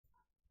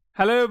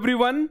Hello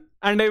everyone,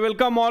 and I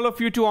welcome all of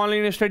you to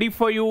Online Study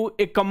for You,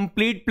 a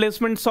complete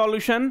placement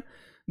solution.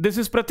 This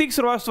is Pratik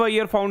Srivastava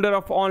here, founder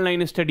of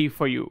Online Study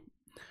for You.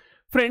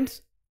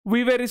 Friends,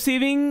 we were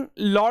receiving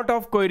lot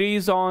of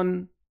queries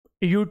on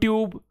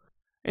YouTube,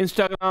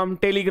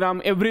 Instagram,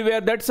 Telegram,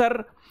 everywhere that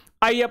sir,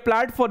 I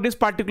applied for this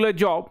particular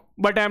job,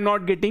 but I am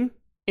not getting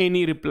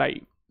any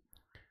reply.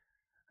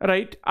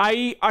 Right?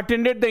 I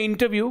attended the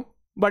interview,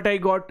 but I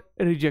got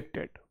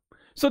rejected.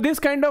 So this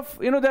kind of,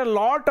 there are a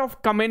lot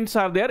of comments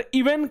are there.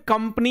 Even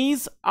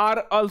companies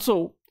are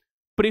also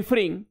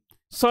preferring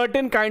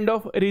certain kind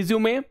of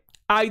resume,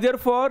 either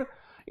for,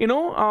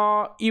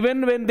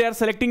 even when they are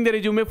selecting the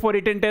resume for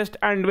written test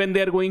and when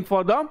they are going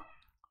for the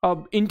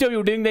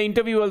interview, during the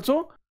interview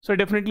also. So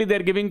definitely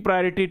they're giving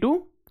priority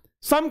to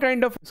some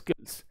kind of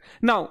skills.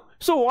 Now,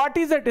 so what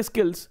is that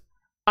skills?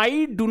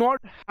 I do not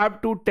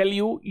have to tell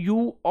you,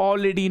 you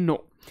already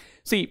know.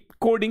 See,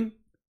 coding,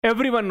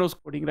 everyone knows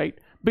coding, right?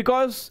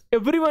 Because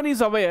everyone is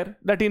aware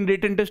that in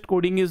written test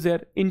coding is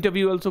there,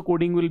 interview also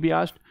coding will be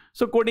asked.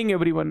 So coding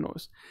everyone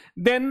knows.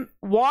 Then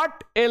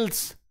what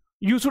else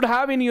you should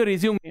have in your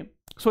resume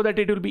so that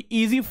it will be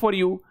easy for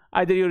you,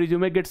 either your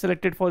resume gets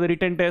selected for the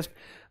written test.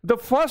 The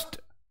first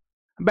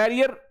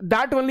barrier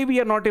that only we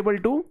are not able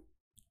to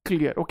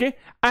clear, okay?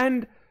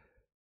 And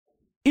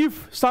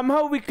if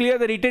somehow we clear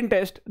the written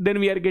test, then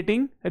we are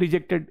getting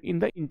rejected in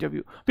the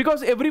interview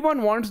because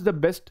everyone wants the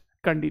best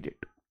candidate.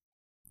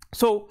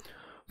 So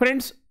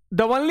friends,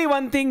 the only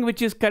one thing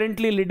which is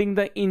currently leading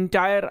the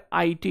entire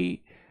IT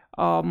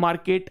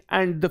market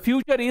and the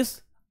future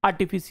is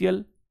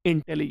artificial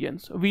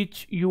intelligence,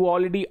 which you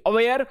already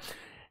aware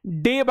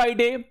day by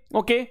day,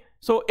 okay?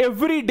 So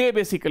every day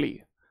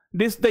basically,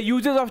 the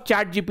usage of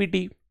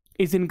ChatGPT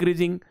is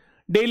increasing.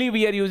 Daily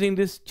we are using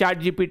this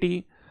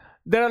ChatGPT.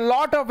 There are a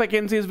lot of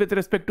vacancies with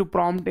respect to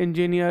prompt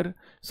engineer.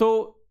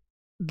 So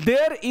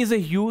there is a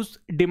huge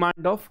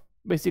demand of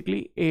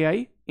basically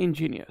AI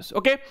engineers,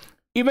 okay?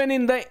 Even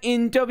in the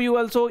interview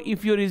also,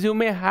 if your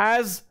resume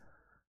has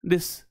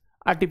this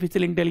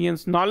artificial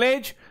intelligence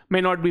knowledge,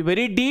 may not be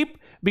very deep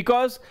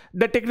because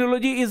the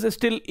technology is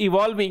still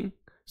evolving.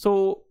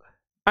 So,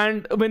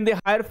 and when they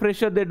hire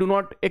fresher, they do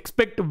not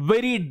expect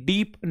very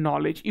deep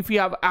knowledge. If you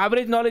have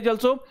average knowledge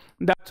also,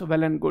 that's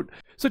well and good.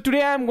 So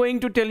today I am going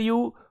to tell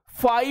you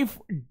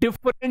 5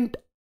 different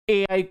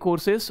AI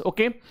courses,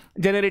 okay?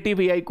 Generative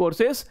AI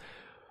courses,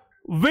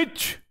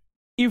 which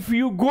if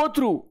you go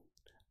through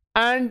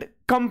and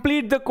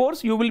complete the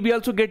course, you will be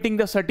also getting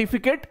the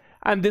certificate,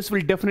 and this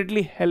will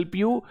definitely help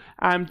you.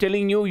 I'm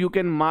telling you, you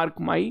can mark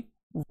my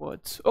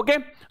words, okay?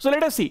 So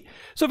let us see.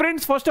 So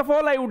friends, first of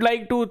all, I would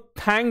like to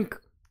thank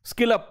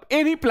Skillup,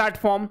 any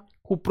platform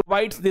who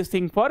provides this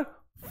thing for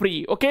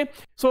free, okay?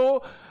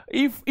 So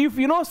if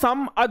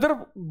some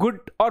other good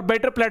or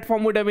better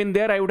platform would have been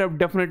there, I would have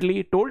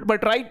definitely told,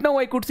 but right now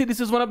I could see this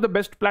is one of the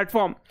best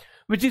platform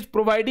which is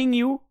providing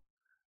you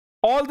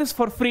all this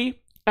for free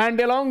and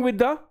along with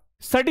the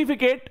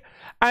certificate.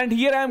 And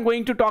here I am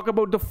going to talk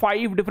about the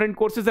 5 different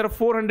courses. There are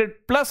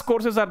 400 plus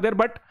courses are there,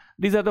 but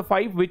these are the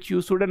 5 which you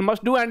should and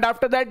must do, and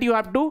after that you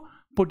have to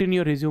put in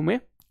your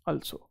resume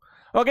also,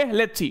 okay?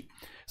 Let's see.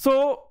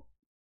 So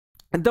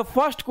the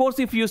first course,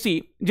 if you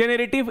see,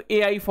 generative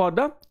AI for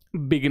the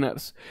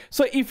beginners.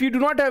 So if you do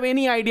not have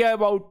any idea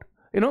about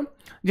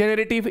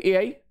generative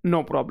AI,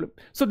 no problem.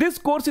 So this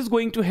course is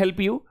going to help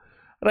you,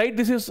 right?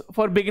 This is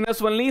for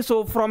beginners only.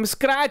 So from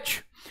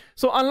scratch,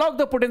 so unlock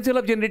the potential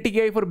of generative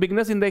AI for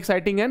beginners in the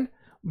exciting and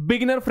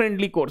beginner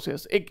friendly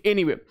courses.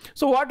 Anyway,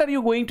 so what are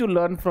you going to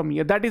learn from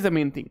here? That is the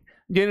main thing.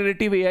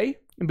 Generative AI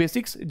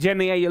basics,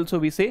 Gen AI also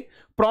we say,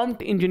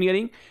 prompt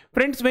engineering.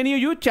 Friends, when you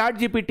use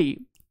ChatGPT,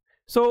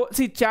 so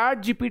see,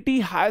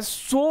 ChatGPT has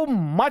so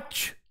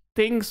much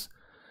things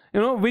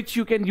which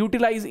you can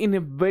utilize in a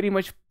very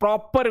much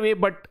proper way,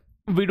 but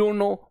we don't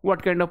know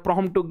what kind of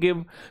prompt to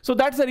give. So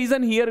that's the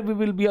reason here we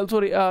will be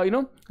also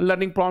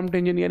learning prompt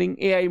engineering,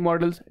 AI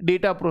models,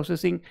 data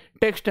processing,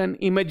 text and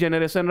image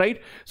generation,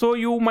 right? So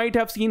you might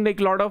have seen like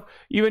a lot of,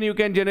 even you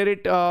can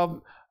generate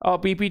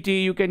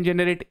PPT, you can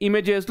generate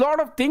images,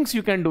 lot of things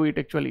you can do it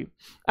actually.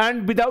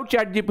 And without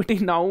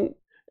ChatGPT now,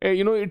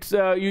 it's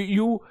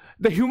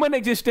the human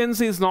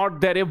existence is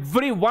not there.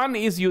 Everyone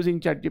is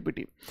using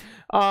ChatGPT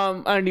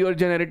and your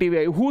generative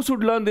AI. Who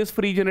should learn this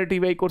free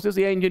generative AI courses?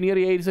 AI engineer,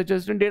 AI research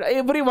assistant, data,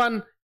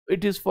 everyone.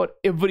 It is for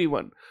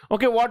everyone,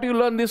 okay? What you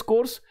learn this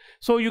course,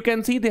 so you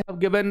can see they have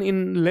given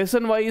in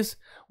lesson wise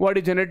what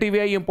is generative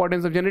AI,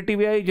 importance of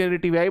generative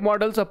AI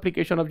models,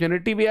 application of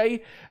generative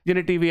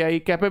AI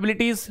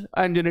capabilities,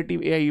 and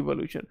generative AI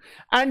evolution,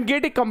 and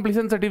get a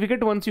completion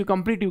certificate. Once you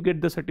complete, you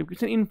get the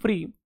certification in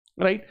free,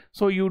 right?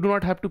 So you do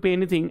not have to pay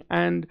anything,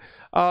 and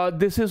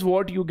this is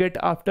what you get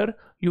after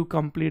you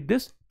complete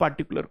this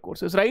particular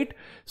courses, right?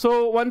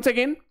 So once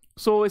again,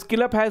 so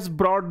Skillup has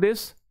brought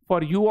this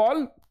for you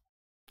all.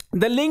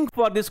 The link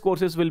for this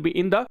courses will be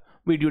in the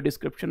video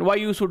description. Why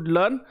you should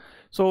learn?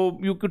 So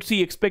you could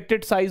see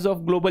expected size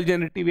of global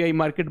generative AI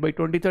market by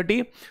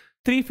 2030,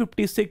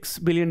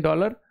 $356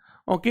 billion.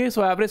 Okay,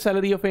 so average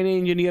salary of any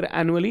engineer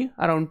annually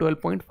around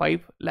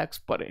 12.5 lakhs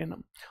per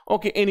annum.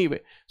 Okay,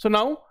 anyway, so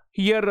now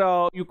here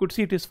you could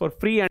see it is for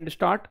free and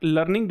start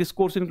learning. This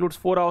course includes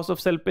 4 hours of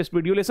self-paced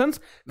video lessons,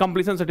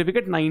 completion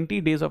certificate,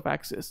 90 days of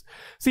access.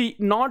 See,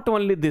 not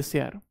only this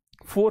year,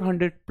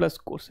 400 plus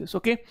courses.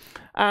 Okay,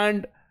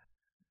 and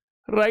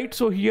right,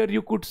 so here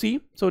you could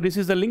see, so this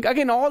is the link.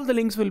 Again, all the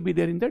links will be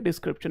there in the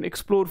description.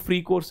 Explore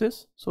free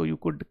courses, so you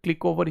could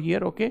click over here.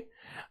 Okay,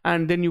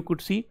 and then you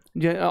could see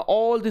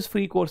all these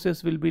free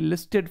courses will be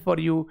listed for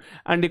you,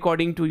 and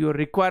according to your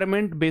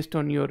requirement, based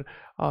on your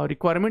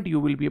requirement, you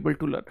will be able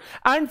to learn.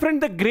 And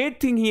friend, the great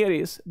thing here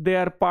is they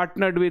are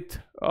partnered with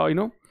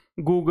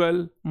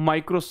Google,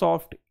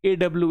 Microsoft,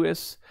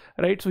 AWS,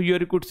 right? So here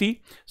you could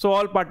see, so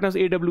all partners: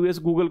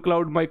 AWS, Google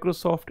Cloud,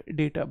 Microsoft,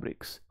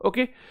 Databricks.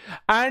 Okay,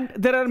 and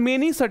there are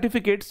many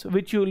certificates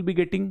which you will be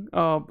getting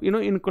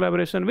in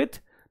collaboration with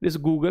this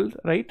Google,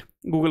 right?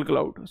 Google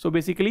Cloud. So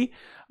basically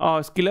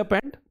Skillup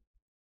and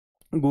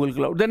Google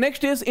Cloud. The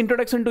next is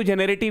Introduction to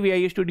Generative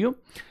AI Studio.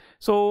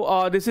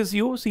 So this is,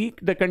 you see,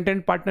 the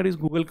content partner is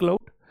Google Cloud.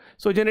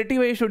 So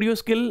Generative AI Studio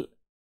skill,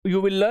 you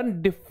will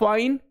learn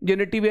define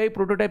generative AI,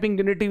 prototyping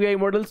generative AI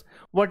models,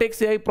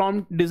 Vertex AI,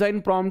 prompt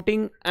design,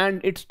 prompting and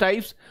its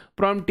types,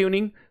 prompt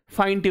tuning,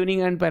 fine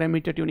tuning and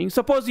parameter tuning.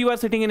 Suppose you are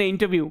sitting in an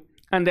interview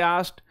and they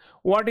asked,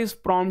 what is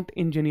prompt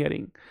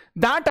engineering?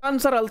 That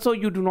answer also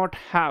you do not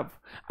have.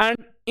 And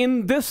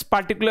in this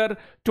particular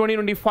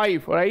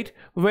 2025, right,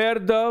 where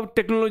the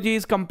technology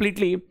is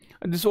completely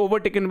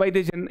overtaken by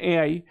the Gen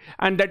AI,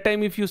 and that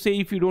time if you say,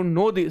 if you don't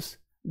know this,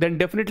 then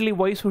definitely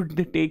why should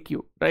they take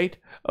you, right?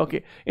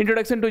 Okay,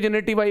 Introduction to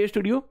Generative AI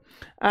Studio,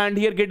 and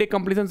here get a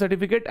completion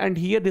certificate, and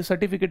here the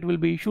certificate will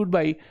be issued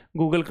by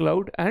Google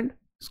Cloud and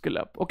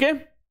Skillup.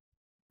 Okay,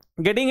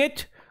 getting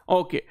it?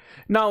 Okay,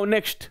 now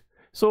next,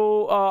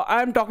 so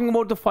I am talking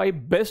about the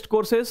 5 best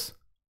courses.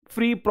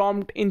 Free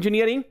prompt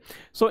engineering,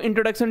 so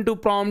Introduction to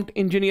Prompt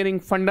Engineering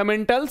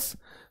Fundamentals.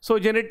 So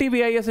generative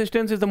AI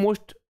assistance is the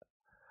most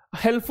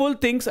helpful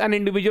things an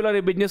individual or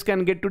a business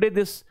can get today.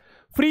 This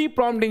free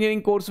prompt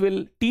engineering course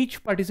will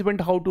teach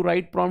participants how to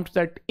write prompts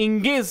that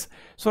engage.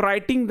 So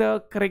writing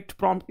the correct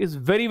prompt is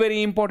very,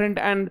 very important.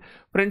 And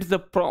friends,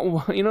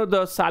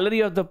 the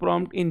salary of the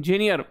prompt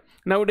engineer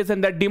nowadays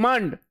and the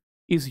demand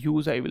is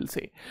huge, I will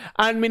say.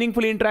 And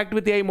meaningfully interact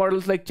with AI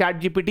models like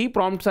ChatGPT.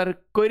 Prompts are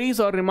queries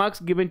or remarks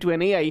given to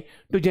an AI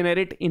to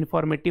generate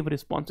informative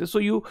responses. So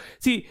you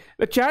see,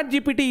 the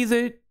ChatGPT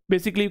is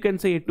basically you can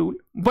say a tool,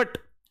 but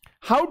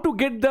how to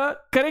get the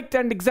correct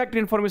and exact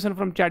information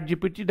from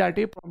ChatGPT, that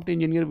a prompt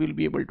engineer will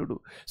be able to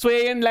do. So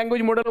AI and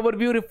language model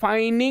overview,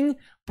 refining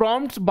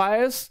prompts,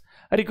 bias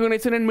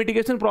recognition and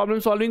mitigation, problem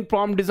solving,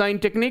 prompt design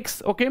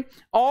techniques. Okay,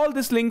 all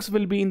these links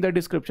will be in the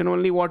description.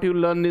 Only what you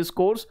learn this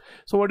course.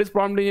 So what is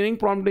prompt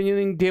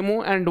engineering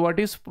demo, and what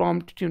is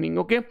prompt tuning.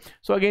 Okay,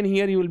 so again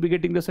here you will be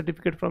getting the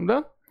certificate from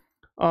the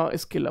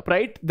Skillup,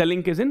 right? The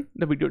link is in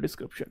the video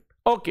description.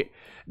 Okay,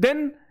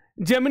 then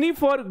Gemini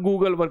for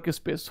Google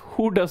Workspace.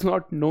 Who does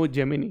not know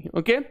Gemini?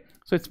 Okay,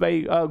 so it's by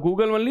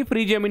Google only.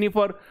 Free Gemini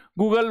for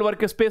Google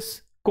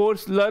Workspace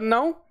course, learn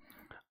now.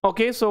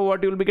 Okay, so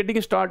what you will be getting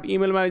is start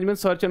email management,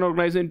 search and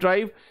organize in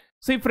Drive.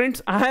 See friends,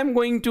 I am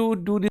going to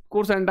do this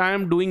course, and I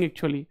am doing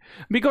actually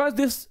because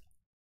this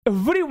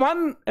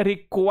everyone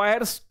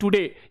requires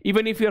today.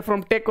 Even if you are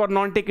from tech or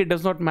non-tech, it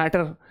does not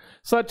matter.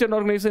 Search and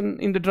organization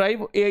in the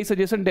Drive, AI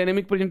suggestion,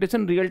 dynamic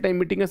presentation, real-time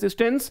meeting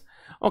assistance.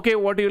 Okay,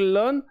 what you will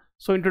learn?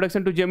 So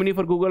Introduction to Gemini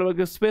for Google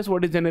Workspace,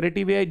 what is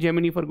generative AI,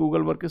 Gemini for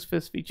Google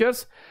Workspace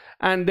features,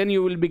 and then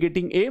you will be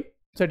getting a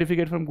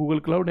certificate from Google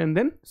Cloud and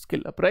then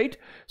Skillup, right?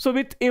 So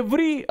with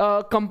every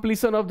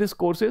completion of these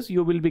courses,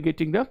 you will be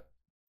getting the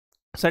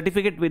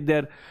certificate with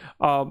their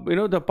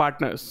the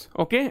partners,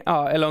 okay,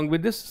 along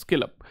with this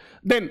Skillup.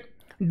 Then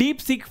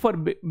DeepSeek for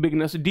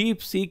beginners.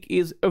 DeepSeek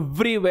is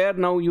everywhere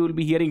now. You will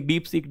be hearing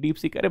DeepSeek.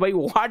 Arey bhai,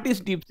 what is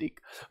DeepSeek?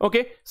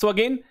 Okay, so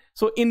again,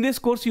 so in this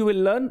course you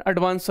will learn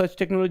advanced search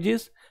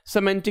technologies,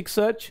 semantic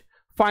search,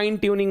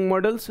 fine-tuning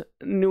models,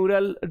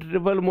 neural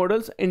retrieval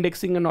models,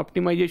 indexing and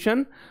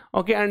optimization.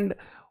 Okay, and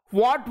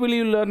what will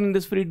you learn in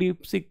this free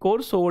DeepSeek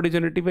course? So what is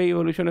generative AI,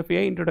 evolution of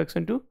AI,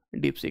 introduction to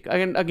DeepSeek.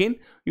 Again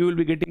you will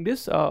be getting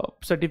this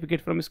certificate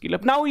from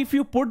Skillup. Now if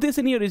you put this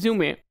in your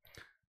resume,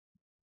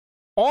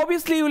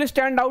 obviously you will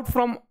stand out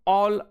from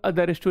all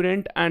other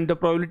students, and the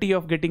probability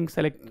of getting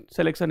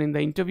selection in the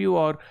interview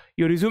or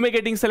your resume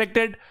getting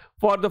selected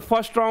for the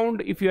first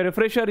round, if you are a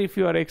fresher, if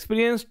you are an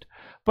experienced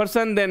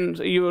person, then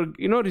your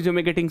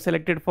resume getting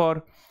selected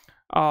for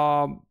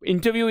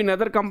interview in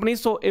other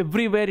companies. So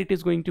everywhere it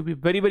is going to be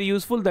very, very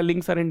useful. The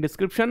links are in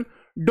description.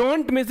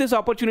 Don't miss this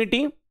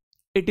opportunity.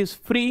 It is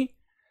free,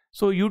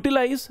 so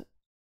utilize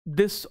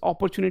this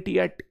opportunity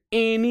at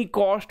any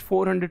cost.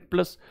 400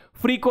 plus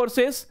free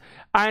courses,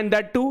 and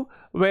that too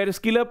where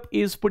Skillup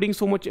is putting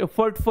so much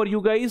effort for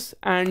you guys,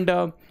 and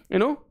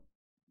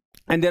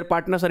and their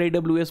partners are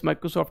AWS,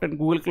 Microsoft and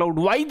Google Cloud.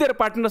 Why their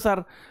partners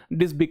are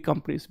these big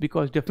companies?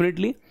 Because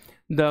definitely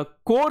the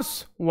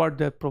course what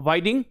they're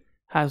providing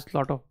has a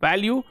lot of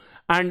value,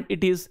 and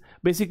it is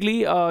basically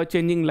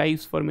changing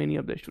lives for many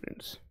of the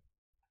students.